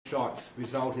shots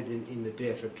resulted in the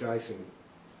death of Jason.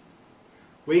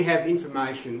 We have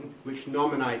information which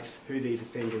nominates who these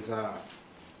offenders are.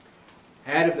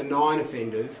 Out of the 9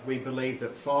 offenders, we believe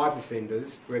that 5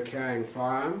 offenders were carrying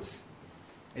firearms,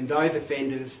 and those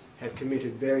offenders have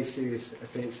committed very serious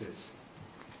offences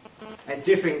at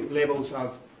different levels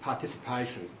of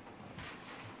participation.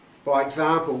 By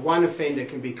example, one offender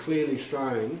can be clearly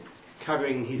shown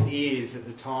covering his ears at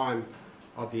the time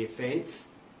of the offence,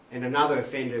 and another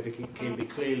offender can be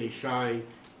clearly shown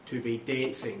to be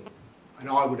dancing. And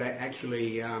I would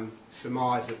actually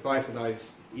surmise that both of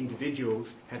those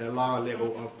individuals had a lower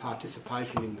level of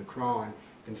participation in the crime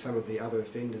than some of the other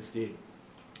offenders did.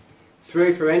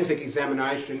 Through forensic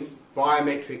examination,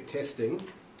 biometric testing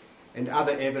and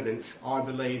other evidence, I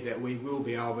believe that we will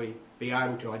be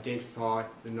able to identify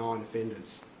the 9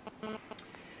 offenders.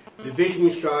 The vision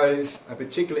shows a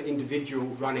particular individual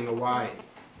running away.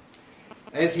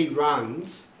 As he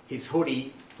runs, his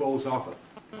hoodie falls off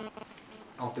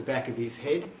the back of his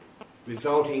head,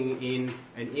 resulting in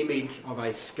an image of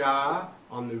a scar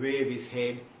on the rear of his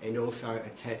head and also a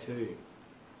tattoo.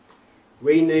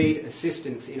 We need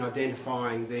assistance in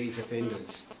identifying these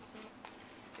offenders.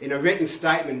 In a written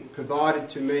statement provided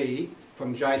to me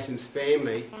from Jason's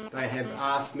family, they have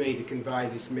asked me to convey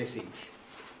this message.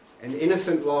 An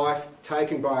innocent life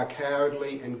taken by a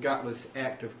cowardly and gutless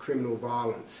act of criminal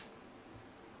violence.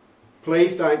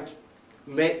 Please don't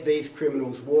let these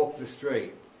criminals walk the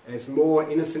street, as more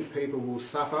innocent people will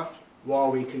suffer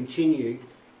while we continue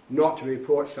not to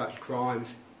report such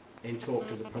crimes and talk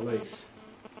to the police.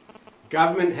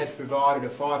 Government has provided a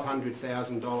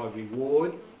 $500,000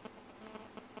 reward.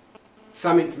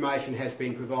 Some information has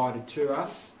been provided to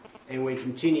us, and we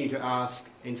continue to ask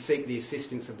and seek the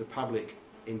assistance of the public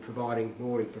in providing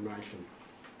more information.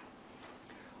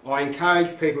 I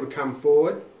encourage people to come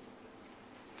forward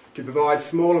to provide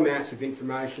small amounts of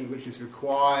information which is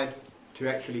required to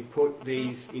actually put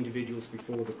these individuals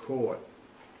before the court.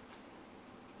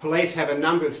 Police have a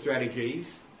number of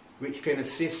strategies which can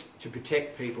assist to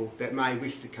protect people that may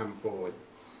wish to come forward.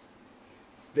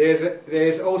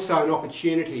 There's also an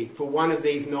opportunity for one of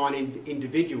these 9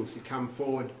 individuals to come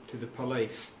forward to the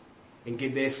police and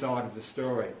give their side of the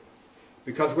story.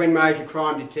 Because when major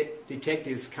crime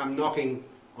detectives come knocking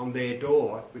on their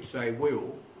door, which they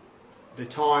will, the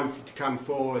time to come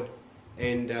forward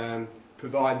and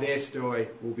provide their story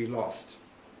will be lost.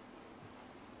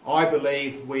 I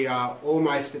believe we are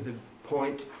almost at the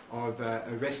point of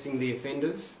arresting the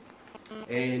offenders,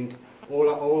 and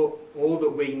all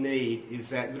that we need is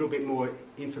that little bit more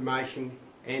information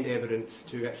and evidence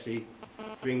to actually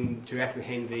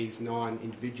apprehend these 9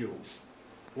 individuals.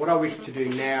 What I wish to do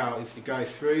now is to go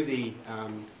through the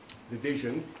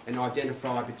vision and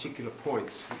identify particular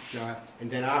points, and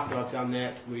then after I've done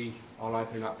that, I'll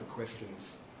open it up for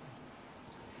questions.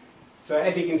 So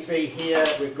as you can see here,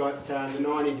 we've got the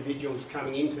 9 individuals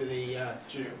coming into the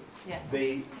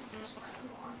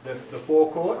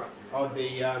forecourt of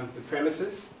the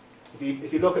premises.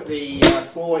 If you look at the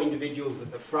 4 individuals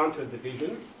at the front of the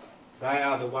vision, they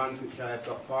are the ones which have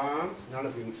got firearms. None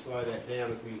of you can slow that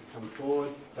down as we come forward,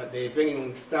 but they're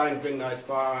starting to bring those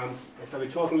firearms. So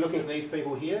we're looking at these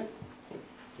people here.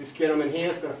 This gentleman here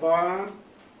has got a firearm.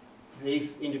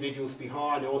 These individuals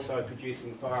behind are also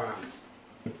producing firearms.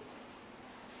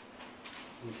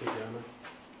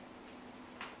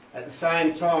 At the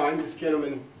same time, this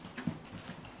gentleman,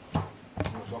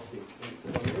 I've lost him.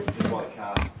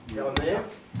 Down there,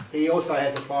 he also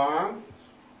has a firearm.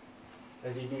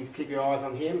 As you can keep your eyes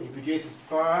on him, he produces a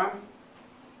firearm.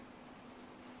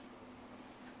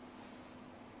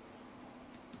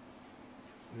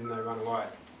 And then they run away.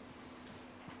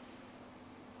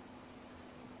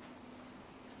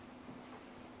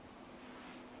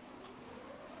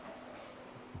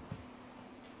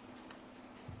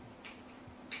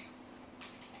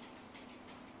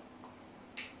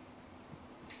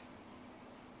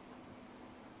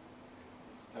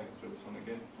 Take us through this one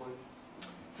again, please.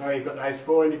 So you've got those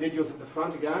 4 individuals at the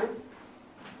front again.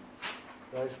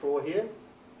 Those 4 here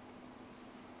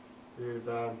who've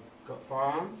got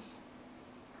firearms.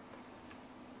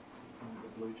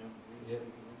 The blue jump. Yeah,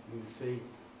 you can see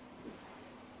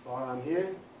firearm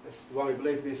here. That's the one we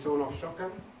believe to be a sawn-off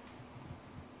shotgun.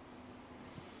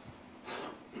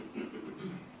 You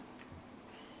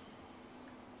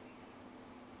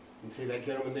can see that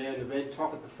gentleman there in the red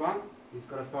top at the front. He's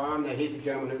got a firearm. Now here's the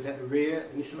gentleman who was at the rear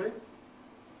initially.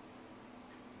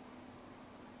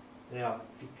 Now,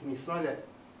 can you slow that?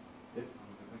 Yep.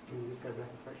 Can you just go back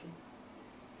a fraction?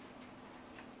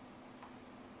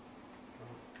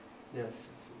 Now,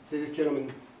 see this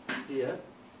gentleman here?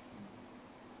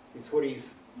 His hoodie's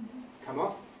come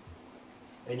off,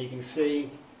 and you can see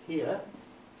here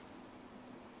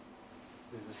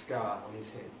there's a scar on his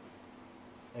head,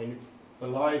 and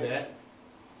below that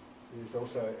there's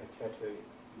also a tattoo.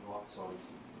 Right side.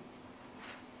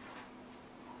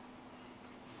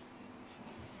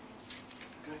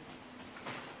 Okay.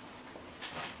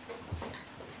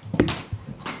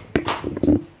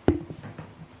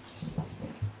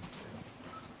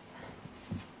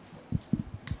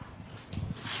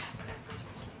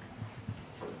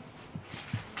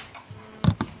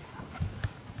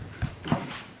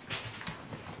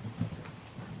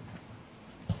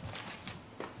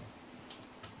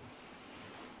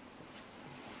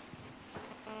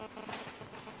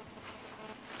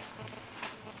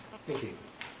 Thank you.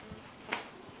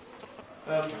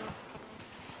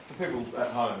 For people at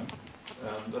home,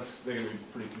 they're going to be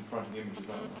pretty confronting images,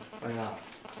 aren't they? They are,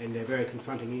 and they're very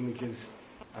confronting images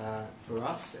for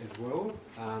us as well.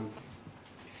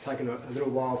 It's taken a little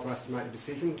while for us to make the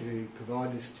decision to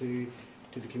provide this to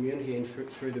the community and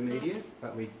through the media,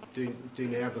 but we do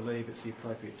now believe it's the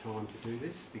appropriate time to do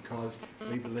this, because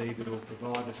we believe it will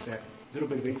provide us that little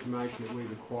bit of information that we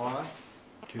require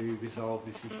to resolve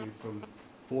this issue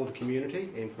for the community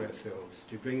and for ourselves,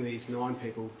 to bring these 9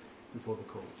 people before the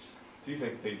courts. Do you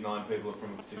think these 9 people are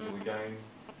from a particular gang?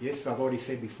 Yes, I've already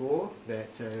said before that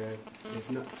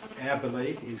our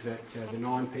belief is that the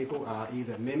 9 people are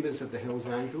either members of the Hells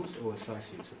Angels or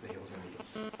associates of the Hells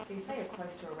Angels. So you say you're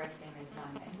close to arresting these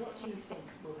 9 men. What do you think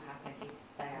will happen if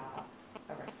they are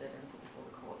arrested and put before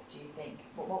the courts? Do you think,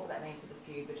 what will that mean for the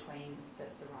feud between the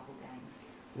rival gangs?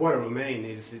 What it will mean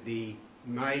is that the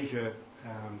major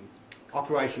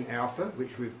Operation Alpha,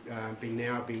 which we've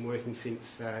been working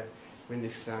since when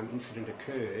this incident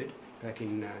occurred back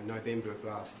in November of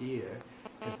last year,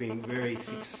 has been very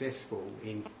successful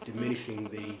in diminishing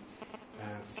the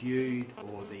feud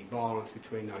or the violence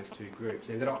between those 2 groups.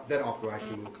 And that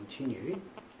operation will continue,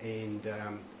 and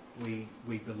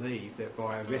we believe that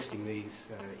by arresting these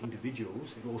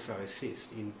individuals, it will also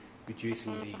assist in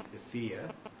reducing the fear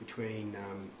between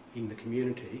in the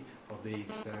community of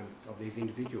these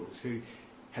individuals who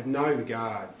have no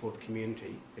regard for the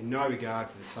community and no regard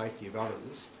for the safety of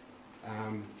others.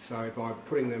 So by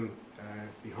putting them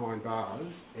behind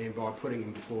bars and by putting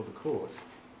them before the courts,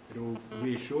 it will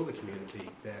reassure the community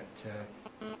that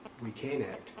we can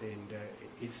act. And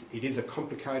it is a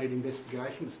complicated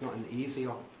investigation. It's not an easy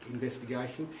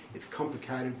investigation. It's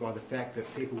complicated by the fact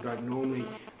that people don't normally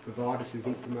provide us with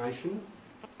information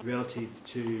relative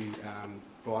to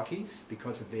bikies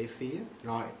because of their fear.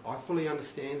 And I fully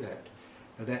understand that.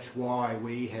 That's why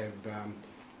we have,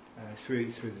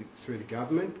 through the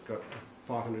government, got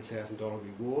a $500,000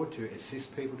 reward to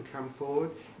assist people to come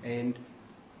forward, and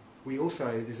we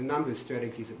also, there's a number of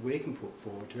strategies that we can put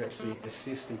forward to actually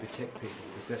assist and protect people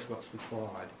if that's what's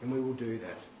required, and we will do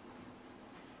that.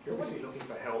 You're obviously looking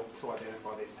for help to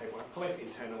identify these people. Have police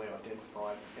internally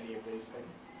identified any of these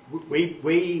people?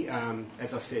 We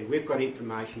as I said, we've got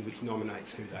information which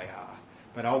nominates who they are,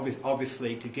 but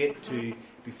obviously to get to,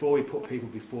 before we put people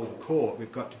before the court,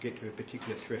 we've got to get to a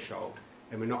particular threshold,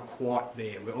 and we're not quite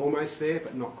there. We're almost there,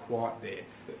 but not quite there.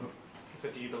 So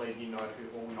do you believe you know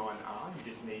who all 9 are?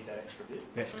 You just need that extra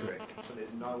bit? That's correct. So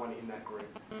there's no one in that group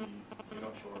you're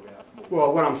not sure about?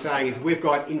 Well, what I'm saying is we've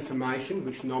got information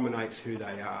which nominates who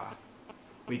they are.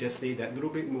 We just need that little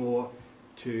bit more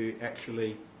to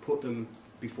actually put them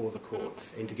before the courts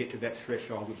and to get to that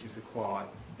threshold which is required.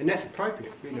 And that's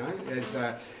appropriate, you know,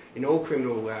 as in all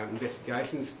criminal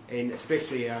investigations, and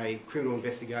especially a criminal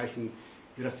investigation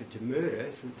related to murder.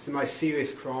 It's the most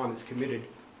serious crime that's committed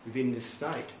within this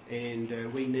state,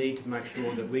 and we need to make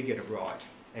sure that we get it right.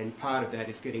 And part of that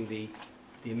is getting the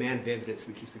amount of evidence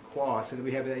which is required so that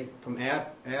we have, from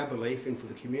our belief and for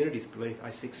the community's belief,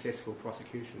 a successful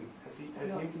prosecution. Has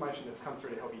the information that's come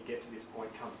through to help you get to this point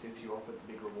come since you offered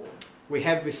the big reward? We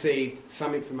have received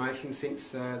some information since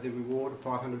the reward of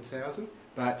 $500,000,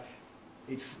 but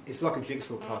it's like a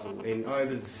jigsaw puzzle, and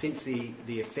since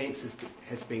the offence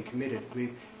has been committed,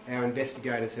 our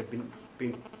investigators have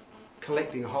been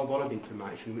collecting a whole lot of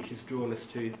information which has drawn us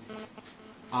to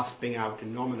us being able to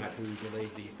nominate who we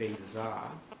believe the offenders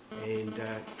are, and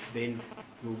then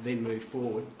we'll move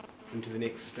forward into the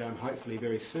next, hopefully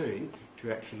very soon,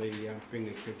 to actually bring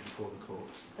these people before the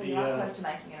courts. So you are close to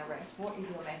making an arrest. What is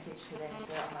your message to them if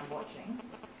they're at home watching?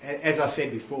 As I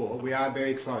said before, we are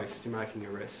very close to making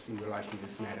arrests in relation to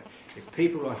this matter. If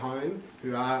people are home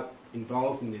who are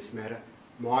involved in this matter,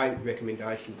 my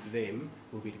recommendation to them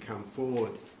will be to come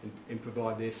forward and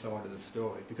provide their side of the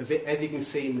story. Because as you can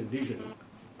see in the vision,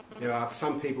 there are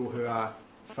some people who are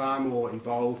far more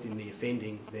involved in the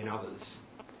offending than others.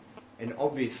 And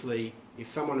obviously, if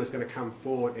someone is going to come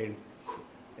forward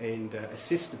and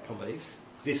assist the police,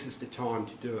 this is the time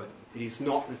to do it. It is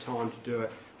not the time to do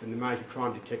it when the major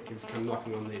crime detectives come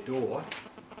knocking on their door,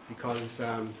 because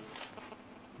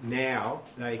now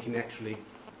they can actually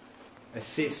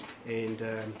assist and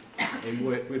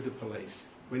work with the police.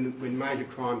 When major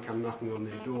crime come knocking on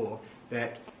their door,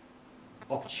 that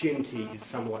opportunity is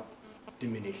somewhat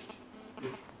diminished.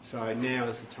 So now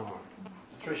is the time.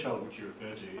 The threshold which you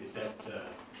refer to is that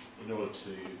in order to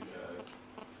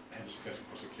have a successful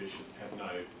prosecution, have no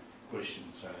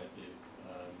questions thrown at you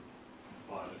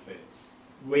by an offence.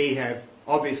 We have,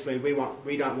 obviously,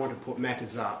 we don't want to put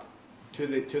matters up to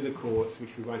the courts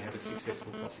which we won't have a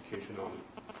successful prosecution on.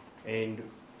 And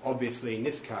obviously in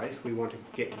this case we want to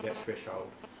get to that threshold.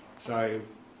 So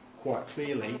quite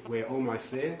clearly we're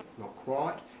almost there, not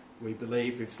quite. We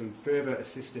believe with some further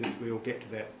assistance we will get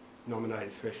to that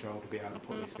nominated threshold to be able to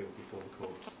put these people before the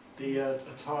courts. The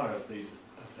attire of these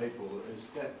people, is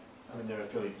that, I mean, there are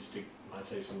fairly distinct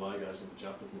motifs and logos and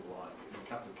jumpers and the like in a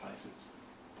couple of cases.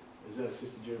 Has that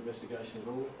assisted your investigation at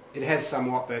all? It has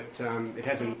somewhat, but it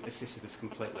hasn't assisted us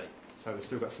completely. So we've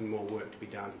still got some more work to be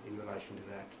done in relation to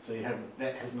that. So you haven't,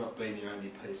 that has not been your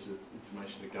only piece of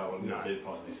information to go on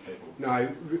identifying these people? No,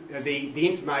 the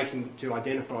information to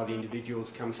identify the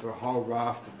individuals comes through a whole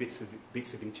raft of bits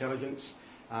of intelligence,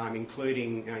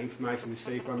 including information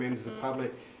received by members of the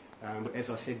public. As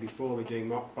I said before, we're doing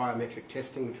biometric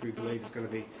testing, which we believe is going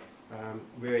to be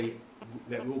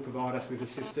that will provide us with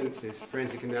assistance. There's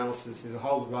forensic analysis. There's a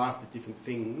whole raft of different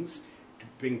things to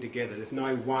bring together. There's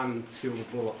no one silver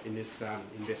bullet in this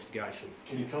investigation.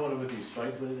 Can you comment on whether you've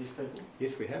spoken to these people?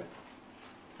 Yes, we have.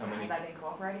 Have they been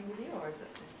cooperating with you, or is it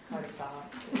just code of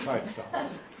silence? Code of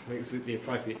silence. I think it's the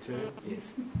appropriate term,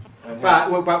 yes.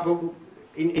 But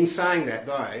in saying that,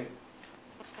 though,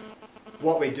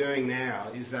 what we're doing now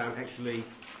is actually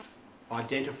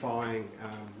identifying,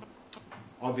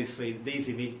 obviously, these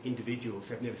individuals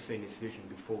have never seen this vision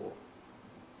before.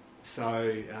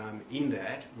 So in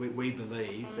that, we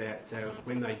believe that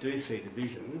when they do see the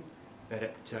vision, that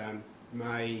it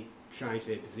may change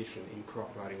their position in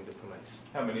cooperating with the police.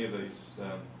 How many of these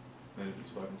men have you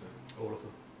spoken to? All of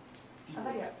them.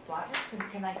 Are they at flight risk?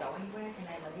 Can they go anywhere? Can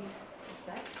they leave the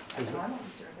state at the moment?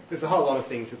 There's a whole lot of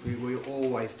things that we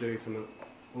always do from an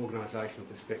organisational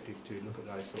perspective to look at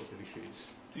those sorts of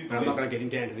issues. But I'm not going to get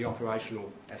down to the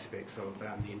operational aspects of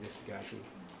the investigation.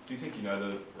 Do you think you know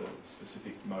the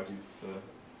specific motive for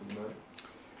the murder?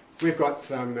 We've got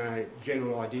some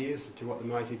general ideas to what the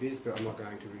motive is, but I'm not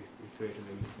going to refer to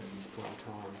them at this point in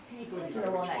time. Can you comment at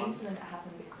all on that incident that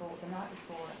happened the night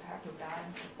before at Pooraka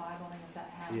Gardens, the firebombing of that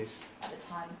house? Yes. At the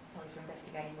time, police were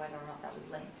investigating whether or not that was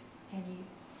linked. Can you?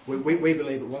 We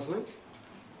believe it was linked,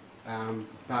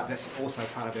 but that's also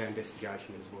part of our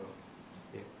investigation as well.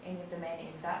 Yeah. Any of the men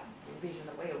in that vision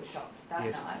that we all shot that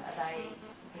Yes. night, are they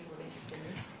people of interest in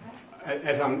this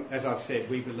case? As I've said,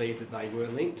 we believe that they were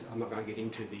linked. I'm not going to get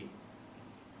into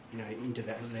into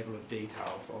that level of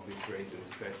detail for obvious reasons,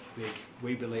 but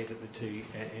we believe that the two,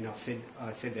 and I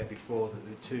said that before, that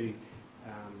the two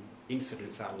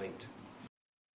incidents are linked.